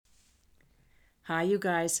Hi, you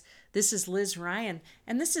guys. This is Liz Ryan,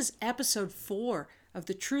 and this is episode 4 of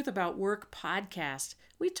the Truth About Work podcast.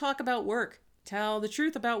 We talk about work, tell the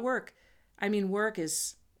truth about work. I mean, work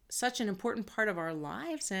is such an important part of our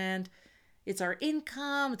lives, and it's our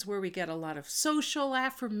income. It's where we get a lot of social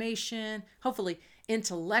affirmation, hopefully,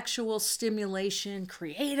 intellectual stimulation,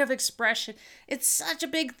 creative expression. It's such a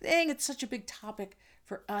big thing, it's such a big topic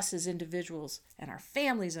for us as individuals and our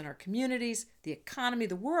families and our communities, the economy,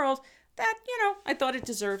 the world, that, I thought it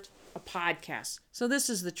deserved a podcast. So this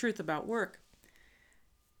is the truth about work.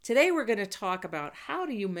 Today we're going to talk about how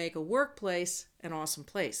do you make a workplace an awesome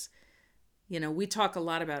place. We talk a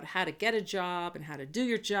lot about how to get a job and how to do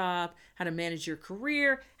your job, how to manage your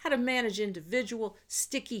career, how to manage individual,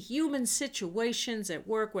 sticky human situations at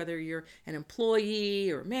work, whether you're an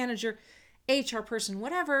employee or manager, HR person,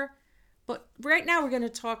 whatever. But right now we're going to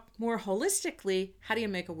talk more holistically. How do you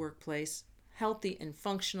make a workplace healthy and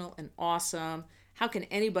functional and awesome? How can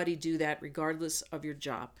anybody do that regardless of your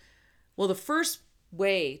job? Well, the first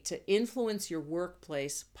way to influence your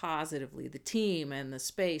workplace positively, the team and the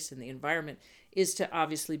space and the environment, is to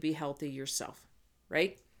obviously be healthy yourself,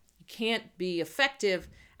 right? You can't be effective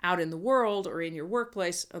out in the world or in your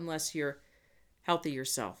workplace unless you're healthy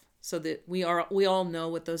yourself. So that we all know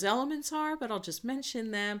what those elements are, but I'll just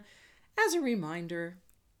mention them as a reminder.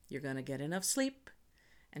 You're going to get enough sleep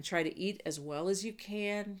and try to eat as well as you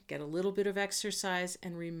can, get a little bit of exercise,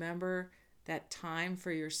 and remember that time for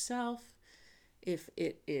yourself. If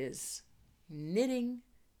it is knitting,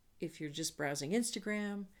 if you're just browsing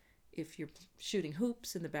Instagram, if you're shooting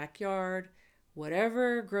hoops in the backyard,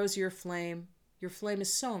 whatever grows your flame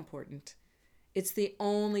is so important. It's the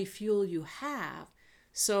only fuel you have.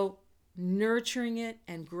 So nurturing it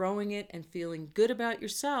and growing it and feeling good about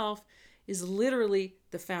yourself is literally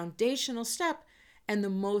the foundational step and the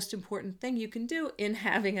most important thing you can do in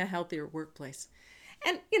having a healthier workplace.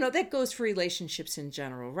 And, that goes for relationships in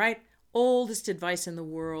general, right? Oldest advice in the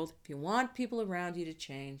world: if you want people around you to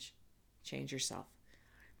change yourself.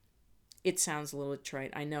 It sounds a little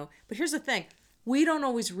trite, I know. But here's the thing. We don't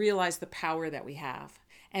always realize the power that we have.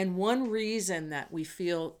 And one reason that we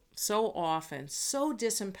feel so often so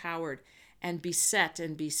disempowered and beset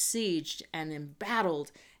and besieged and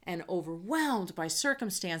embattled and overwhelmed by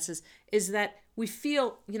circumstances is that we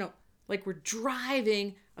feel, like we're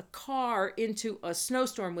driving a car into a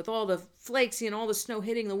snowstorm with all the flakes and all the snow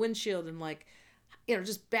hitting the windshield and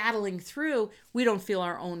just battling through. We don't feel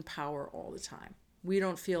our own power all the time. We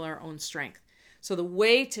don't feel our own strength. So the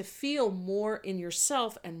way to feel more in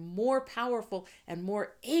yourself and more powerful and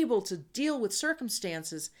more able to deal with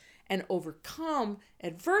circumstances and overcome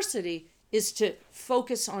adversity is to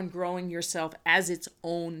focus on growing yourself as its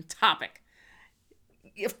own topic.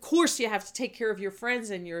 Of course, you have to take care of your friends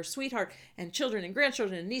and your sweetheart and children and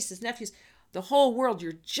grandchildren and nieces, nephews, the whole world.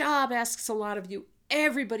 Your job asks a lot of you.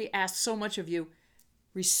 Everybody asks so much of you.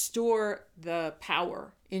 Restore the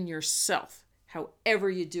power in yourself, however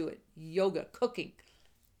you do it. Yoga, cooking,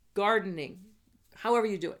 gardening, however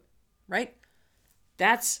you do it, right?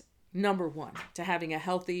 That's number one to having a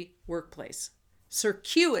healthy workplace.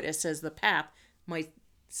 Circuitous as the path might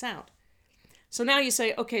sound. So now you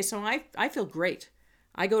say, okay, so I feel great.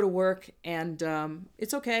 I go to work and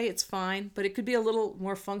it's okay, it's fine, but it could be a little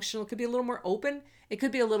more functional. It could be a little more open. It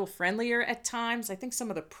could be a little friendlier at times. I think some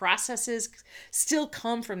of the processes still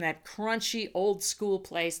come from that crunchy old school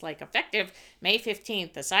place, like effective May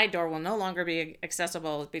 15th, the side door will no longer be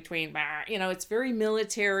accessible between, it's very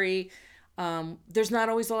military. There's not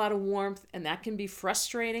always a lot of warmth, and that can be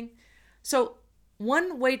frustrating. So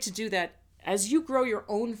one way to do that as you grow your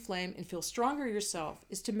own flame and feel stronger yourself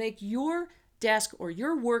is to make your desk or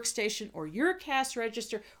your workstation or your cash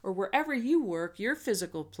register or wherever you work, your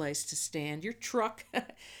physical place to stand, your truck,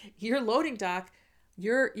 your loading dock,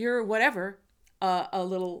 your whatever, a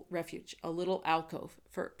little refuge, a little alcove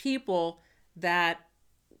for people that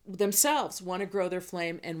themselves want to grow their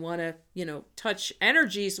flame and want to, touch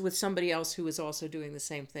energies with somebody else who is also doing the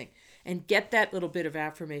same thing and get that little bit of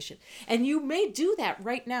affirmation. And you may do that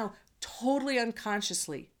right now totally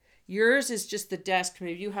unconsciously. Yours is just the desk.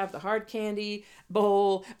 Maybe you have the hard candy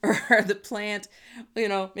bowl or the plant.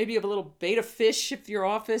 Maybe you have a little betta fish if your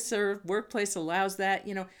office or workplace allows that,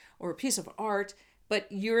 or a piece of art. But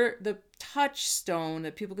you're the touchstone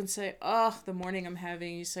that people can say, oh, the morning I'm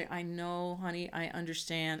having. You say, I know, honey, I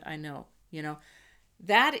understand, I know.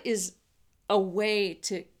 That is a way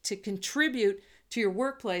to contribute to your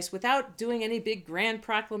workplace without doing any big grand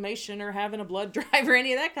proclamation or having a blood drive or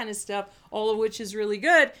any of that kind of stuff, all of which is really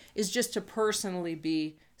good, is just to personally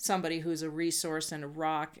be somebody who's a resource and a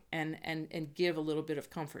rock and give a little bit of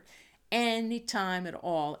comfort. any time at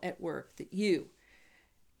all at work that you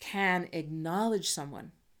can acknowledge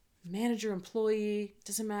someone, manager, employee,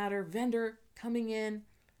 doesn't matter, vendor coming in,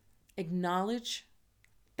 acknowledge,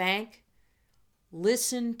 thank,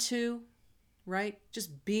 listen to, right?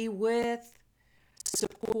 Just be with,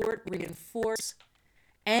 support, reinforce.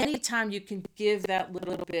 Anytime you can give that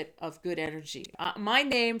little bit of good energy. My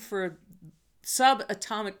name for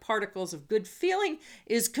subatomic particles of good feeling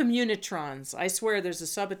is communitrons. I swear there's a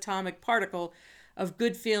subatomic particle of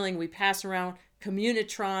good feeling we pass around.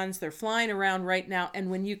 Communitrons, they're flying around right now.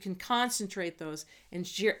 And when you can concentrate those and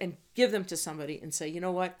share and give them to somebody and say, you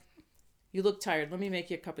know what, you look tired, let me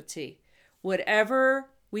make you a cup of tea. Whatever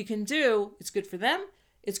we can do, it's good for them,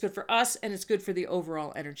 it's good for us, and it's good for the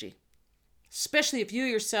overall energy. Especially if you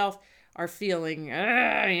yourself are feeling,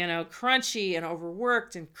 crunchy and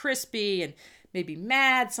overworked and crispy and maybe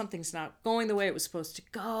mad, something's not going the way it was supposed to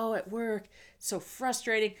go at work, so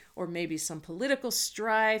frustrating, or maybe some political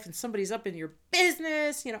strife and somebody's up in your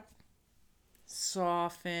business,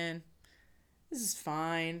 soften. This is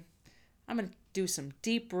fine. I'm going to do some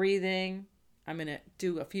deep breathing. I'm going to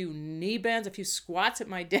do a few knee bends, a few squats at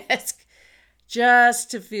my desk, just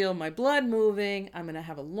to feel my blood moving. I'm going to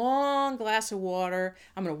have a long glass of water.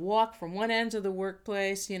 I'm going to walk from one end of the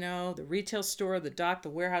workplace, the retail store, the dock, the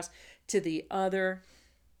warehouse, to the other.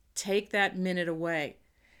 Take that minute away.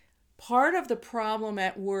 Part of the problem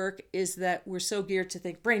at work is that we're so geared to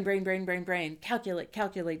think brain, calculate,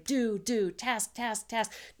 do, task,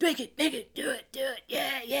 make it, do it,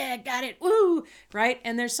 yeah, got it, woo, right?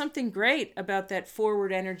 And there's something great about that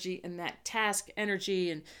forward energy and that task energy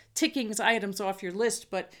and ticking items off your list,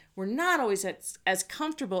 but we're not always as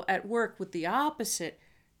comfortable at work with the opposite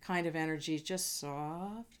kind of energy. Just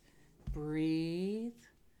soft, breathe.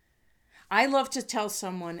 I love to tell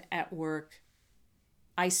someone at work,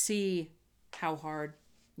 I see how hard,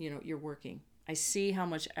 you're working. I see how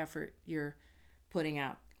much effort you're putting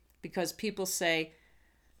out, because people say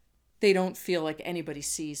they don't feel like anybody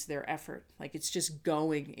sees their effort. Like it's just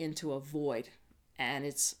going into a void and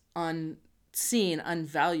it's unseen,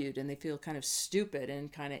 unvalued, and they feel kind of stupid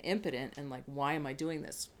and kind of impotent and like, why am I doing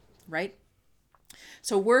this? Right?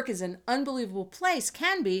 So work is an unbelievable place,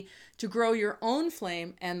 can be, to grow your own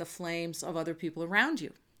flame and the flames of other people around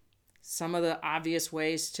you. Some of the obvious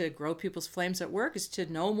ways to grow people's flames at work is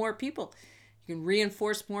to know more people. You can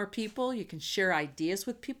reinforce more people. You can share ideas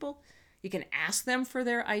with people. You can ask them for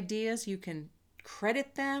their ideas. You can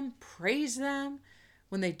credit them, praise them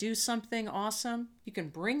when they do something awesome. You can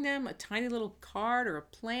bring them a tiny little card or a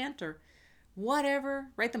plant or whatever.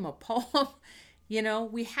 Write them a poem.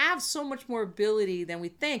 We have so much more ability than we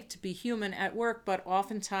think to be human at work, but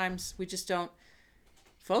oftentimes we just don't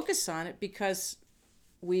focus on it because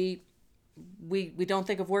we don't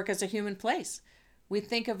think of work as a human place. We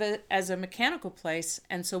think of it as a mechanical place,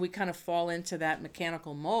 and so we kind of fall into that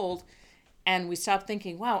mechanical mold, and we stop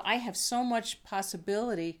thinking, wow, I have so much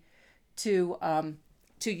possibility to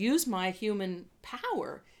use my human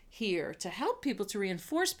power here to help people, to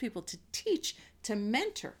reinforce people, to teach, to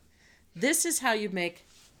mentor. This is how you make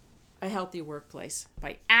a healthy workplace,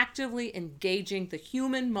 by actively engaging the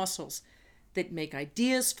human muscles that make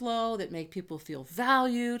ideas flow, that make people feel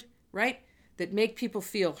valued, right? That make people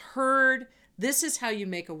feel heard. This is how you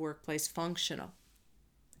make a workplace functional.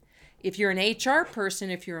 If you're an HR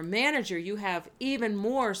person, if you're a manager, you have even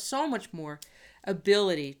more, so much more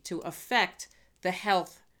ability to affect the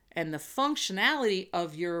health and the functionality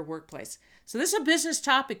of your workplace. So this is a business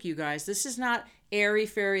topic, you guys. This is not airy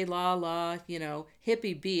fairy la la,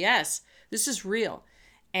 hippie BS. This is real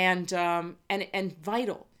and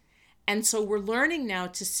vital. And so we're learning now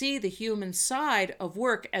to see the human side of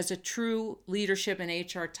work as a true leadership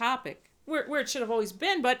and HR topic, where it should have always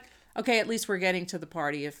been, but okay, at least we're getting to the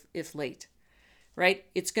party if late, right?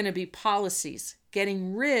 It's going to be policies,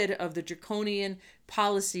 getting rid of the draconian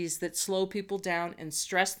policies that slow people down and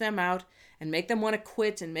stress them out and make them want to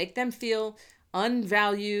quit and make them feel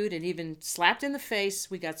unvalued and even slapped in the face.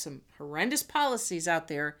 We got some horrendous policies out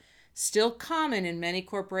there, still common in many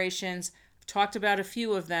corporations. I've talked about a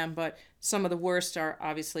few of them, but some of the worst are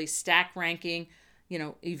obviously stack ranking,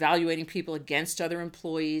 evaluating people against other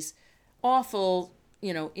employees, awful,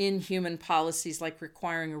 inhuman policies like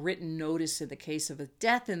requiring a written notice in the case of a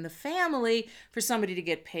death in the family for somebody to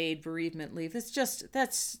get paid bereavement leave. That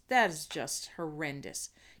is just horrendous.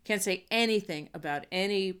 Can't say anything about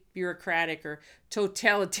any bureaucratic or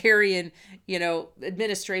totalitarian,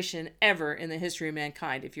 administration ever in the history of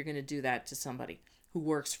mankind if you're going to do that to somebody who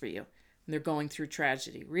works for you and they're going through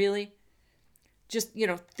tragedy. Really? Just,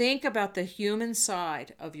 think about the human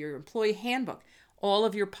side of your employee handbook. all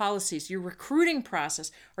of your policies, your recruiting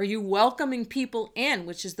process? Are you welcoming people in,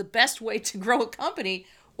 which is the best way to grow a company?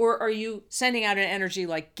 Or are you sending out an energy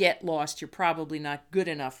like, get lost, you're probably not good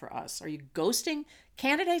enough for us? Are you ghosting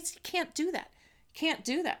candidates? You can't do that. Can't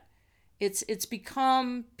do that. It's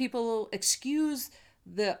become, people excuse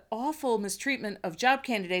the awful mistreatment of job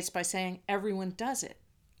candidates by saying everyone does it.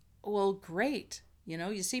 Well, great.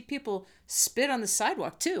 You see people spit on the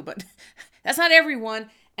sidewalk too, but that's not everyone.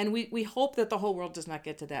 And we hope that the whole world does not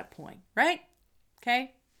get to that point, right?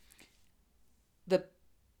 Okay? The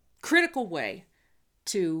critical way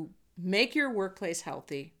to make your workplace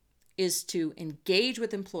healthy is to engage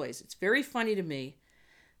with employees. It's very funny to me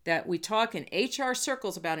that we talk in HR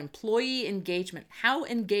circles about employee engagement. How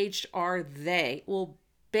engaged are they? Well,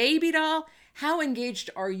 baby doll, how engaged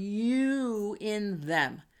are you in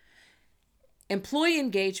them? Employee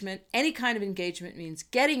engagement, any kind of engagement, means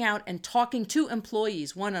getting out and talking to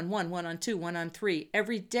employees one-on-one, one-on-two, one-on-three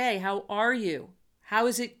every day. How are you? How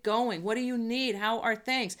is it going? What do you need? How are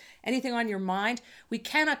things? Anything on your mind? We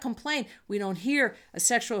cannot complain. We don't hear a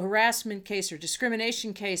sexual harassment case or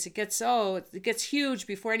discrimination case. It gets huge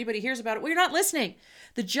before anybody hears about it. Well, you're not listening.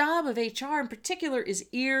 The job of HR in particular is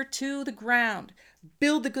ear to the ground.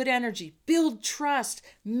 Build the good energy, build trust,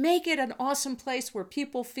 make it an awesome place where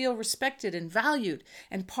people feel respected and valued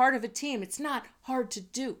and part of a team. It's not hard to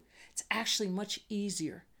do. It's actually much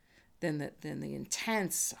easier than the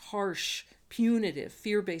intense, harsh, punitive,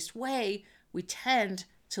 fear-based way we tend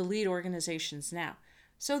to lead organizations now.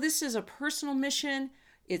 So this is a personal mission.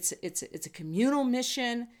 It's a communal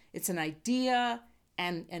mission. It's an idea.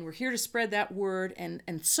 And we're here to spread that word, and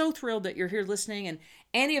so thrilled that you're here listening. And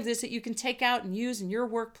any of this that you can take out and use in your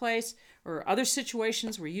workplace or other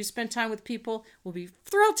situations where you spend time with people, we'll be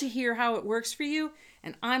thrilled to hear how it works for you.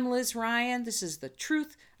 And I'm Liz Ryan. This is the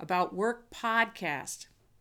Truth About Work podcast.